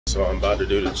So I'm about to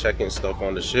do the check-in stuff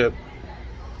on the ship.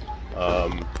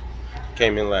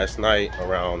 Came in last night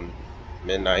around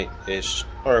midnight-ish,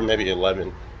 or maybe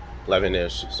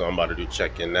 11-ish. So I'm about to do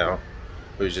check-in now.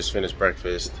 We just finished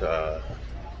breakfast.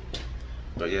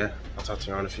 But yeah, I'll talk to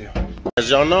y'all in a few. As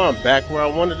y'all know, I'm back where I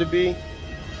wanted to be.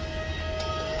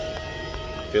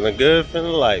 Feeling good,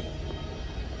 feeling light.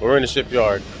 We're in the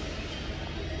shipyard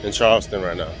in Charleston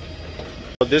right now.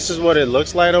 So this is what it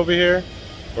looks like over here.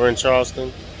 We're in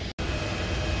Charleston.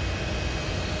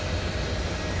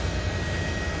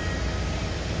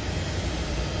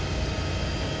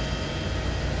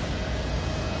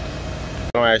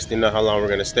 I don't actually know how long we're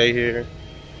gonna stay here,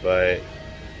 but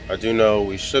I do know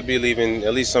we should be leaving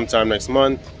at least sometime next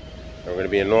month. We're gonna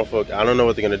be in Norfolk. I don't know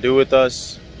what they're gonna do with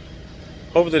us.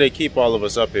 Hopefully they keep all of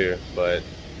us up here, but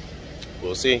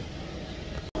we'll see.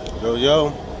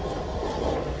 Yo,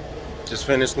 just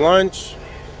finished lunch.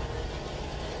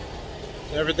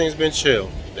 Everything's been chill.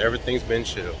 Everything's been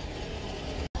chill.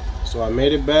 So I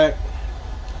made it back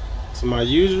to my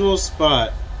usual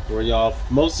spot where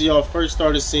most of y'all first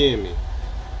started seeing me.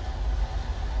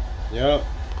 Yep.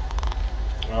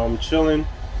 I'm chilling.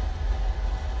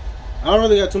 I don't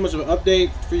really got too much of an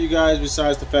update for you guys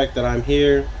besides the fact that I'm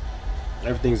here.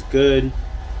 Everything's good.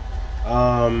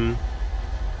 I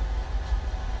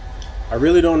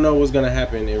really don't know what's gonna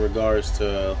happen in regards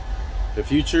to the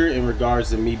future, in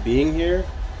regards to me being here.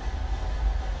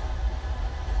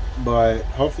 But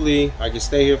hopefully I can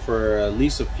stay here for at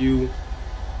least a few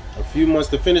months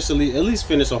to finish at least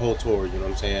finish a whole tour, you know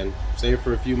what I'm saying? Stay here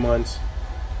for a few months,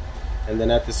 and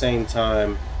then at the same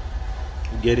time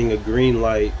getting a green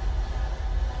light.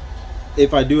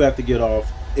 If I do have to get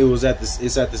off, it's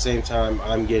at the same time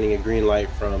I'm getting a green light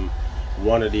from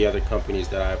one of the other companies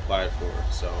that I applied for.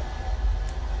 So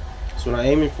that's what I'm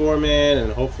aiming for, man,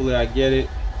 and hopefully I get it,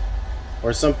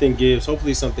 or something gives.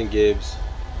 Hopefully something gives.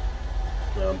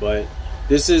 But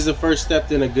this is the first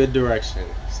step in a good direction,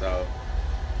 so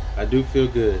I do feel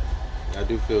good. I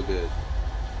do feel good.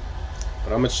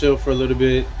 But I'm gonna chill for a little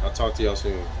bit. I'll talk to y'all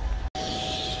soon.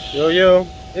 Yo,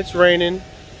 it's raining.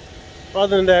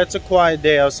 Other than that, it's a quiet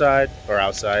day outside.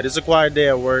 It's a quiet day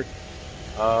at work.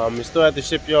 We're still at the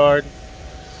shipyard.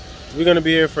 We're gonna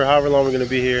be here for however long we're gonna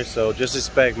be here, so just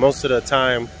expect most of the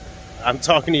time I'm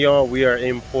talking to y'all, we are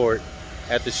in port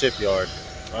at the shipyard.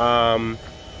 I'm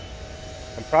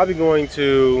probably going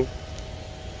to,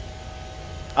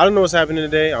 I don't know what's happening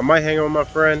today. I might hang out with my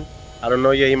friend. I don't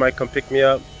know yet. He might come pick me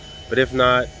up. But if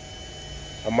not,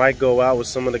 I might go out with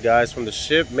some of the guys from the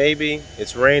ship, maybe.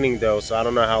 It's raining though, so I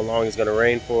don't know how long it's gonna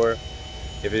rain for.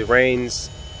 If it rains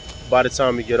by the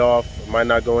time we get off, I might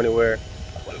not go anywhere.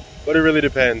 But it really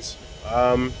depends.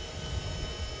 But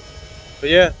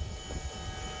yeah,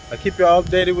 I keep y'all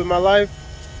updated with my life.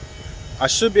 I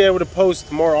should be able to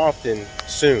post more often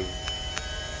soon.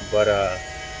 But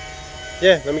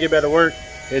yeah, let me get back to work.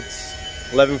 It's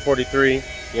 11:43,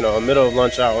 you know, middle of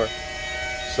lunch hour.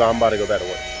 So I'm about to go back to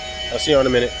work. I'll see you in a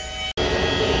minute.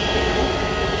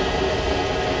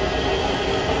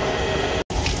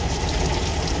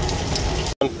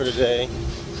 For today, I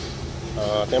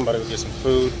think I'm about to go get some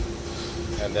food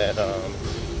and then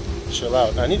chill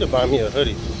out. I need to buy me a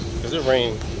hoodie because it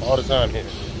rains all the time here.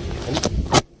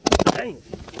 Dang.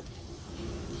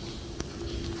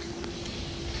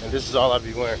 And this is all I'll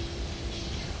be wearing.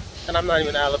 And I'm not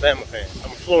even an Alabama fan.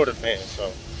 I'm a Florida fan, so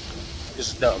this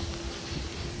is dumb.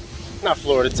 Not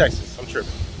Florida, Texas. I'm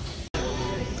tripping.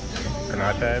 An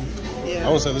iPad? Yeah.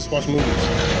 I would say let's watch movies.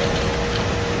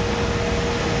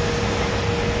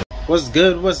 What's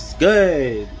good? What's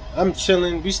good? I'm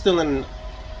chilling. We still in...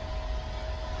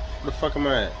 Where the fuck am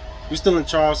I at? We still in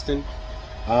Charleston.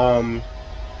 I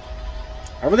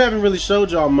really haven't really showed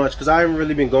y'all much because I haven't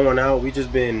really been going out. We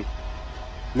just been...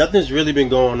 Nothing's really been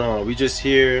going on. We just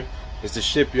here. It's the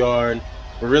shipyard.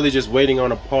 We're really just waiting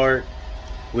on a part,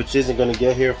 which isn't going to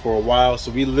get here for a while.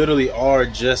 So we literally are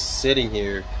just sitting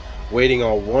here waiting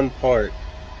on one part,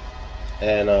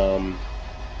 and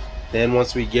then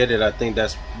once we get it, I think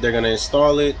they're going to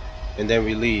install it and then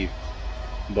we leave.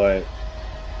 But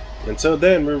until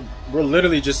then, we're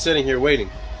literally just sitting here waiting.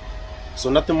 So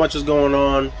nothing much is going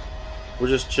on. We're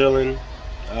just chilling.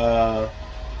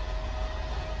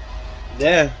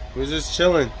 Yeah, we're just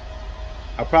chilling.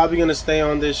 I'm probably going to stay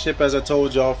on this ship, as I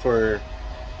told y'all, for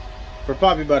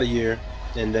probably about a year,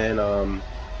 and then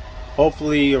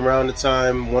hopefully around the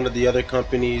time one of the other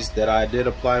companies that I did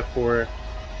apply for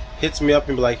hits me up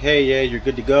and be like, hey, yeah, you're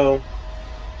good to go,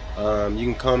 you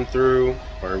can come through,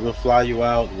 or we'll fly you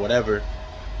out, whatever,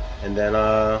 and then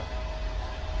I'll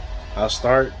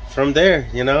start from there,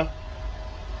 you know.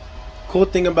 Cool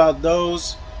thing about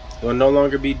those It will no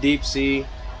longer be deep sea.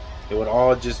 It would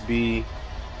all just be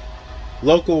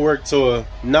local work to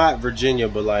not Virginia,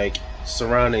 but like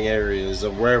surrounding areas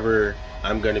of wherever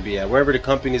I'm going to be at. Wherever the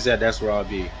company's at, that's where I'll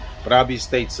be. But I'll be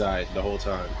stateside the whole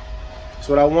time. That's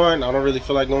what I want. I don't really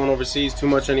feel like going overseas too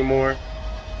much anymore.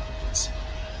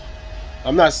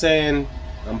 I'm not saying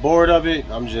I'm bored of it.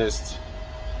 I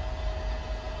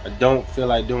don't feel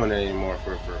like doing it anymore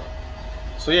for real.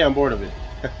 So yeah, I'm bored of it.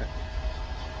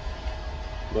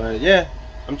 But yeah,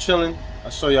 I'm chilling. I'll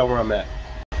show y'all where I'm at.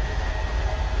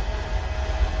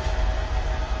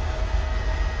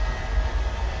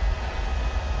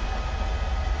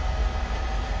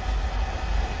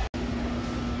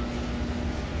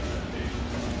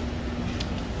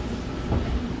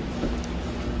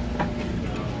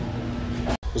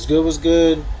 What's good, what's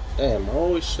good? Damn,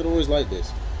 I should always like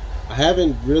this. I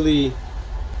haven't really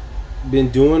been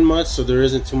doing much, so there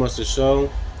isn't too much to show.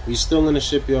 We still in the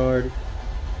shipyard.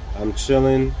 I'm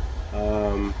chilling.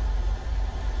 I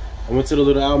went to the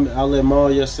little outlet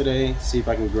mall yesterday, see if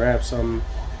I can grab something.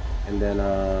 And then,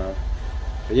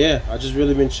 but yeah, I just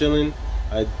really been chilling.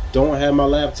 I don't have my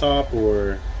laptop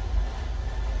or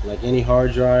like any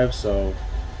hard drive, so,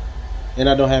 and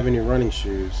I don't have any running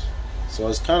shoes. So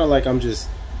it's kind of like I'm just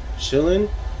chilling.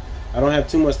 I don't have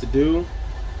too much to do.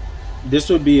 This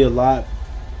would be a lot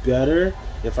better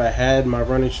if I had my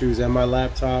running shoes and my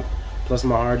laptop plus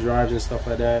my hard drives and stuff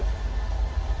like that,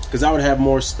 because I would have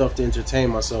more stuff to entertain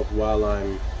myself while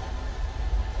I'm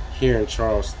here in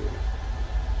Charleston.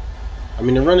 I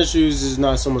mean, the running shoes is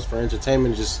not so much for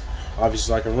entertainment, just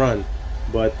obviously I can run,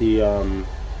 but the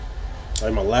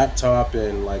like my laptop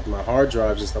and like my hard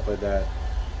drives and stuff like that,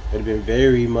 it'd have been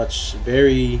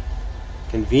very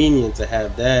convenient to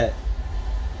have that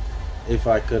if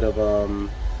I could have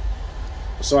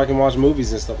so I can watch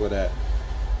movies and stuff like that,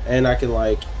 and I can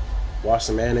like watch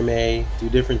some anime, do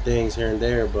different things here and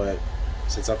there. But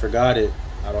since I forgot it,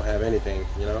 I don't have anything,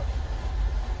 you know.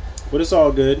 But it's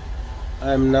all good.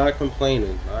 I'm not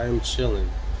complaining. I am chilling.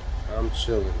 I'm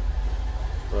chilling.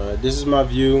 But this is my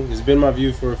view. It's been my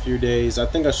view for a few days. I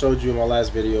think I showed you in my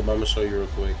last video, but I'm gonna show you real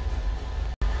quick.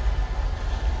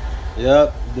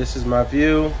 Yep, this is my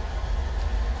view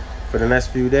for the next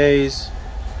few days.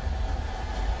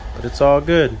 But it's all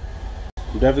good.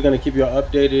 I'm definitely going to keep y'all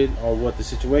updated on what the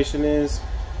situation is.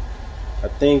 I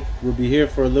think we'll be here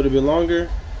for a little bit longer,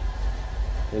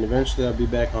 and eventually I'll be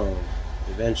back home.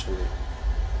 Eventually.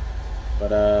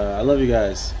 But I love you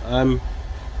guys.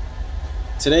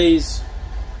 Today's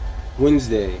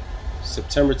Wednesday,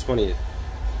 September 20th.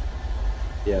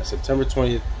 Yeah, September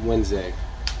 20th, Wednesday.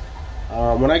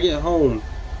 When I get home,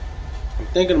 I'm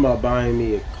thinking about buying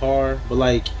me a car, but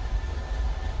like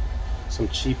some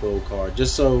cheapo car,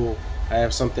 just so I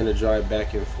have something to drive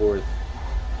back and forth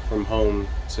from home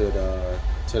to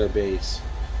the base.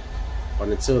 But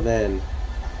until then,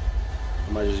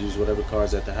 I might just use whatever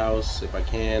car's at the house if I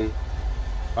can.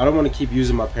 I don't want to keep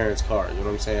using my parents' car, you know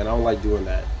what I'm saying? I don't like doing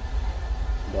that.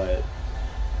 But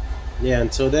yeah,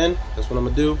 until then, that's what I'm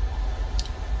gonna do.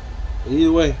 But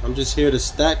either way, I'm just here to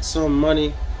stack some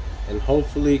money, and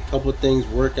hopefully a couple things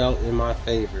work out in my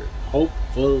favor.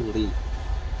 Hopefully.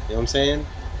 You know what I'm saying?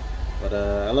 But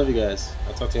I love you guys.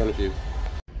 I'll talk to you in a few.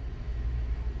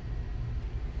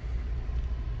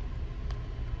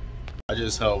 I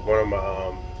just helped one of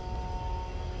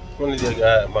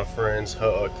my friends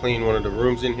clean one of the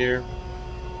rooms in here.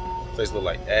 The place looked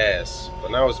like ass,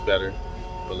 but now it's better.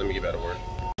 But let me get back to work.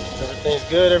 Everything's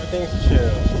good. Everything's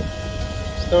chill.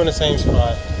 Still in the same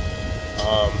spot.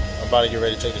 I'm about to get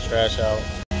ready to take the trash out.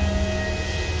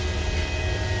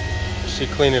 She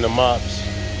cleaning the mops.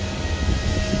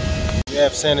 We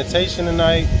have sanitation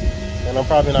tonight, and I'm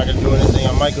probably not gonna do anything.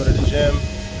 I might go to the gym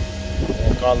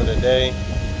and call it a day.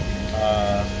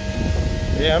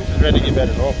 Yeah, I'm just ready to get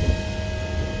better normal.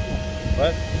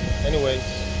 But anyways,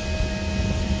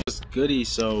 it's goody.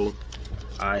 So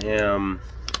I am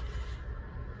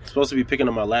supposed to be picking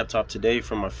up my laptop today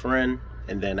from my friend,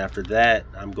 and then after that,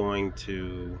 I'm going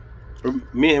to,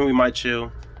 me and him, we might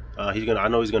chill. I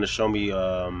know he's gonna show me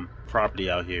property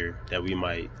out here that we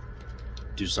might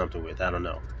do something with. I don't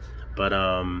know, but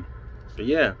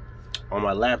yeah, on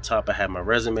my laptop I have my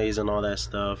resumes and all that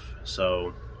stuff,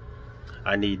 so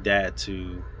I need that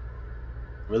to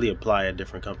really apply at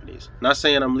different companies. Not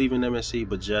saying I'm leaving MSC,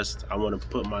 but just I want to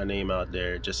put my name out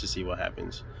there just to see what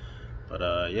happens.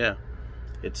 But yeah,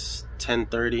 it's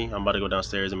 10:30. I'm about to go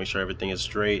downstairs and make sure everything is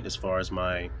straight as far as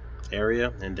my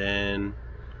area, and then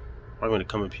I'm going to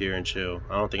come up here and chill.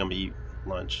 I don't think I'm gonna eat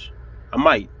lunch. I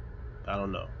might. I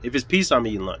don't know. If it's pizza, I'm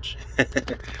eating lunch.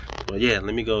 But yeah,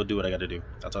 let me go do what I gotta do.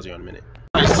 I'll talk to you in a minute.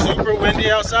 It's super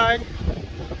windy outside.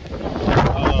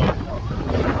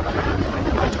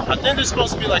 think there's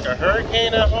supposed to be like a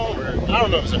hurricane at home, or I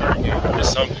don't know if it's a hurricane or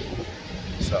just something.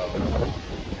 So,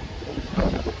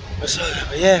 but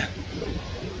yeah,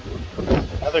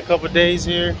 another couple days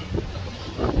here.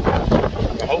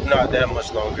 I hope not that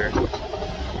much longer.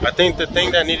 I think the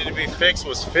thing that needed to be fixed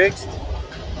was fixed.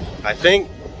 I think,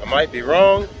 I might be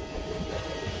wrong,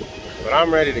 but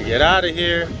I'm ready to get out of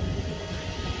here.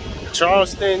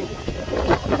 Charleston,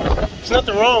 there's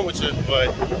nothing wrong with it,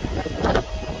 but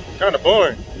kind of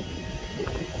boring.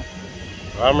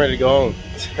 I'm ready to go home.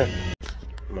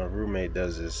 My roommate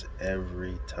does this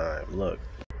every time. Look,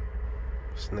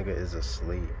 this nigga is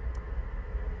asleep.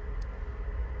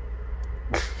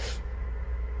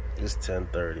 It's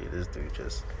 10:30. This dude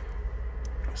just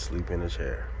asleep in a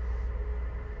chair.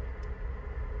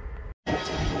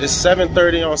 It's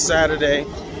 7:30 on Saturday.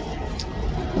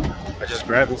 I just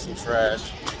grabbed some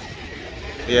trash.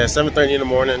 Yeah, 7:30 in the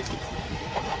morning.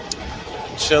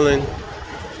 Chilling.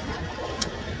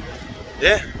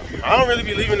 Yeah, I don't really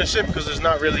be leaving the ship because there's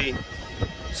not really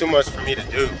too much for me to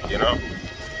do, you know?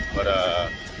 But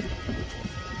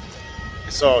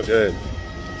it's all good.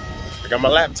 I got my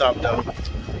laptop though.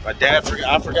 My dad,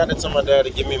 I forgot to tell my dad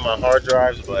to give me my hard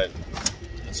drives, but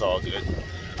it's all good.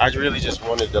 I really just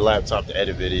wanted the laptop to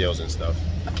edit videos and stuff.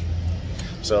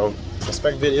 So,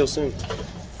 expect videos soon.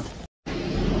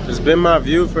 It's been my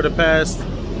view for the past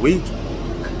week.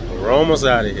 We're almost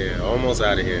out of here, almost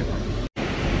out of here.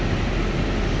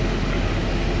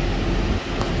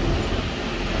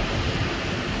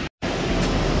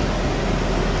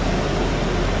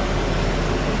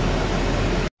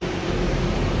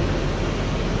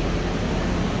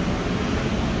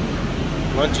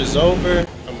 Lunch is over.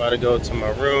 I'm about to go to my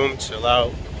room, chill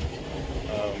out.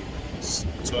 It's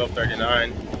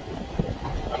 12:39.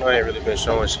 I know I ain't really been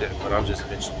showing shit, but I've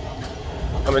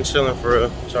been chilling for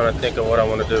real, trying to think of what I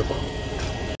want to do.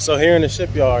 So here in the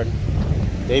shipyard,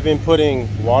 they've been putting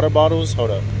water bottles,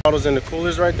 bottles in the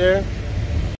coolers right there.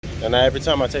 And every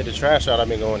time I take the trash out, I've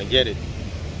been going to get it.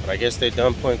 But I guess they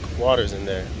done putting waters in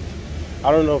there.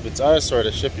 I don't know if it's us or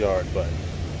the shipyard, but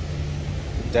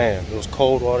damn, it was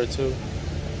cold water too.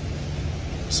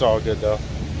 It's all good though.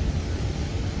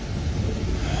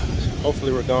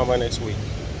 Hopefully we're gone by next week.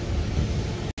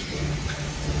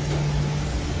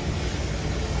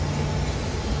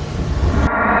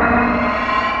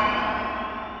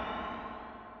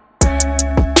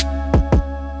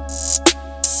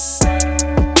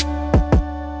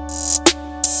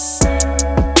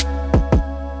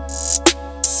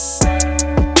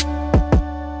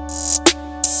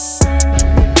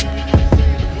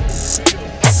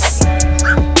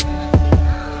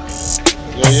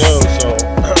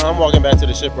 I'm walking back to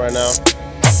the ship right now.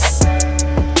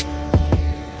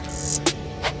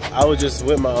 I was just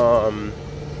with my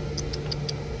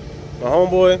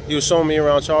homeboy. He was showing me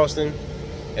around Charleston,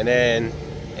 and then,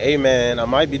 hey man, I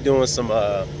might be doing some.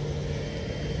 I'm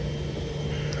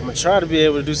gonna try to be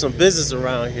able to do some business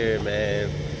around here, man.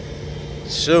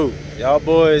 Shoot, y'all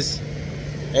boys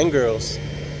and girls,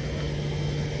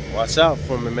 watch out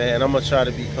for me, man. I'm gonna try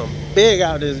to become big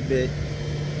out this bitch,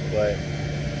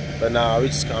 but nah, I'm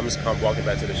just walking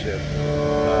back to the ship.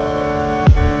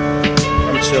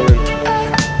 I'm chilling.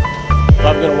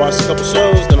 Probably gonna watch a couple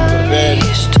shows, then I'm gonna go to bed.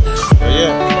 But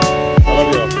yeah.